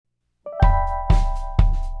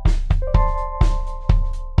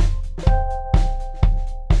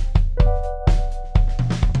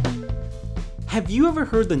have you ever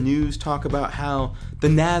heard the news talk about how the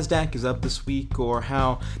NASDAQ is up this week, or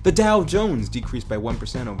how the Dow Jones decreased by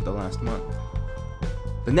 1% over the last month?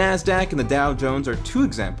 The NASDAQ and the Dow Jones are two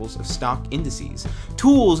examples of stock indices,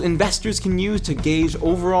 tools investors can use to gauge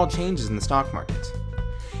overall changes in the stock market.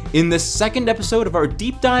 In this second episode of our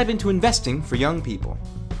deep dive into investing for young people,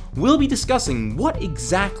 we'll be discussing what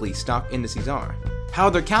exactly stock indices are, how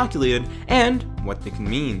they're calculated, and what they can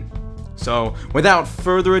mean. So, without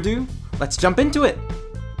further ado, let's jump into it!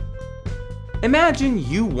 Imagine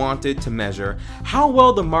you wanted to measure how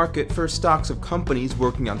well the market for stocks of companies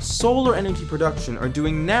working on solar energy production are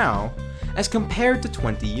doing now as compared to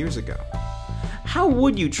 20 years ago. How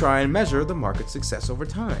would you try and measure the market's success over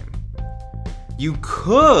time? You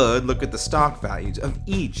could look at the stock values of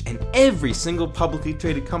each and every single publicly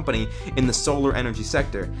traded company in the solar energy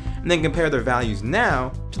sector and then compare their values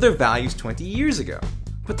now to their values 20 years ago.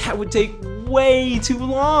 But that would take way too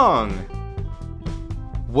long.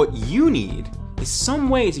 What you need is some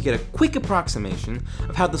way to get a quick approximation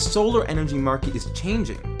of how the solar energy market is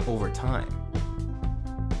changing over time.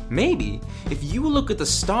 Maybe if you look at the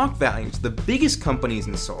stock values of the biggest companies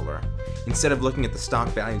in solar, instead of looking at the stock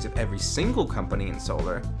values of every single company in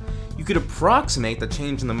solar, you could approximate the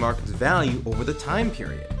change in the market's value over the time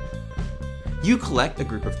period. You collect a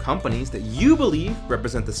group of companies that you believe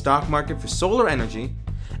represent the stock market for solar energy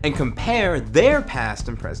and compare their past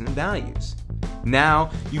and present values. Now,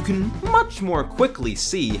 you can much more quickly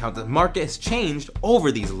see how the market has changed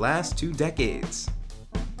over these last 2 decades.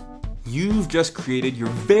 You've just created your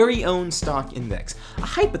very own stock index, a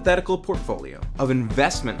hypothetical portfolio of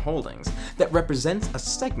investment holdings that represents a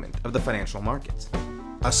segment of the financial market.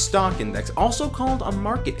 A stock index, also called a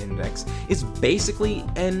market index, is basically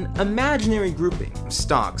an imaginary grouping of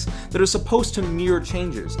stocks that are supposed to mirror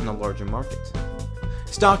changes in the larger market.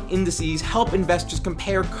 Stock indices help investors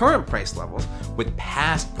compare current price levels with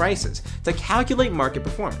past prices to calculate market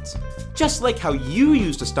performance, just like how you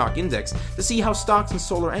used a stock index to see how stocks in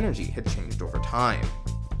solar energy had changed over time.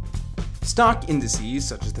 Stock indices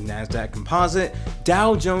such as the NASDAQ Composite,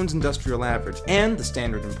 Dow Jones Industrial Average, and the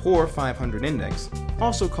Standard & Poor's 500 Index,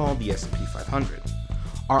 also called the S&P 500,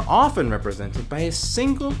 are often represented by a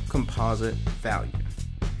single composite value.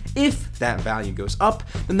 If that value goes up,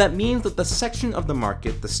 then that means that the section of the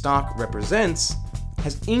market the stock represents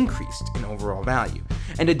has increased in overall value,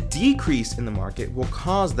 and a decrease in the market will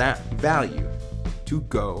cause that value to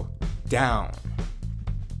go down.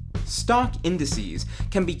 Stock indices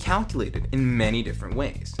can be calculated in many different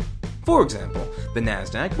ways. For example, the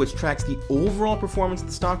NASDAQ, which tracks the overall performance of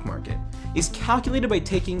the stock market, is calculated by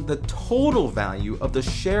taking the total value of the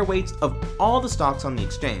share weights of all the stocks on the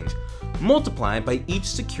exchange, multiplied by each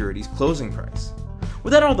security's closing price.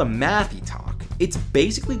 Without all the mathy talk, it's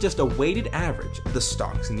basically just a weighted average of the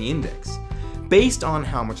stocks in the index, based on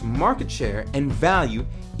how much market share and value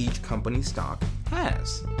each company's stock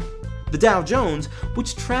has. The Dow Jones,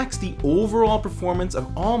 which tracks the overall performance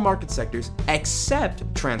of all market sectors except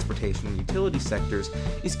transportation and utility sectors,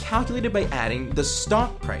 is calculated by adding the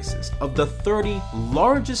stock prices of the 30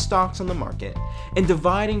 largest stocks on the market and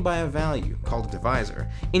dividing by a value, called a divisor,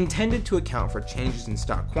 intended to account for changes in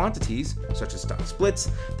stock quantities, such as stock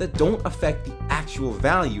splits, that don't affect the actual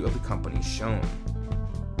value of the companies shown.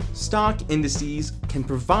 Stock indices can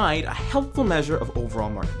provide a helpful measure of overall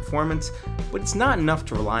market performance, but it's not enough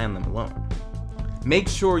to rely on them alone. Make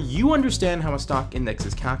sure you understand how a stock index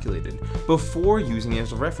is calculated before using it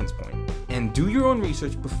as a reference point, and do your own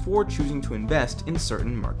research before choosing to invest in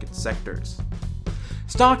certain market sectors.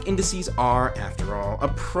 Stock indices are, after all,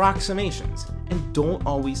 approximations and don't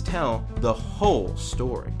always tell the whole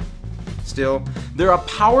story. Still, they're a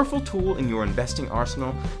powerful tool in your investing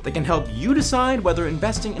arsenal that can help you decide whether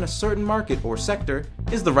investing in a certain market or sector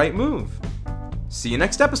is the right move. See you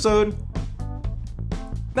next episode!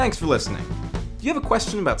 Thanks for listening. Do you have a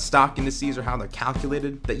question about stock indices or how they're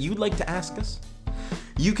calculated that you'd like to ask us?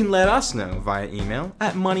 You can let us know via email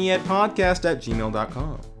at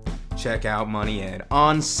moneyedpodcast@gmail.com. Check out Money Ed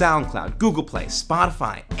on SoundCloud, Google Play,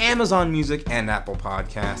 Spotify, Amazon Music, and Apple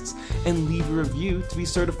Podcasts, and leave a review to be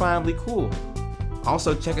certifiably cool.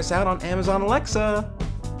 Also, check us out on Amazon Alexa.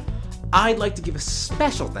 I'd like to give a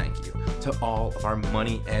special thank you to all of our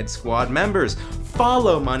Money Ed Squad members.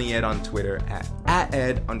 Follow Money Ed on Twitter at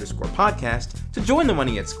 @ed_podcast to join the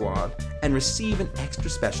Money Ed Squad and receive an extra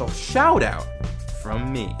special shout out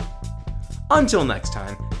from me. Until next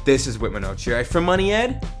time, this is Whitman Ochiri from Money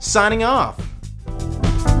Ed, signing off.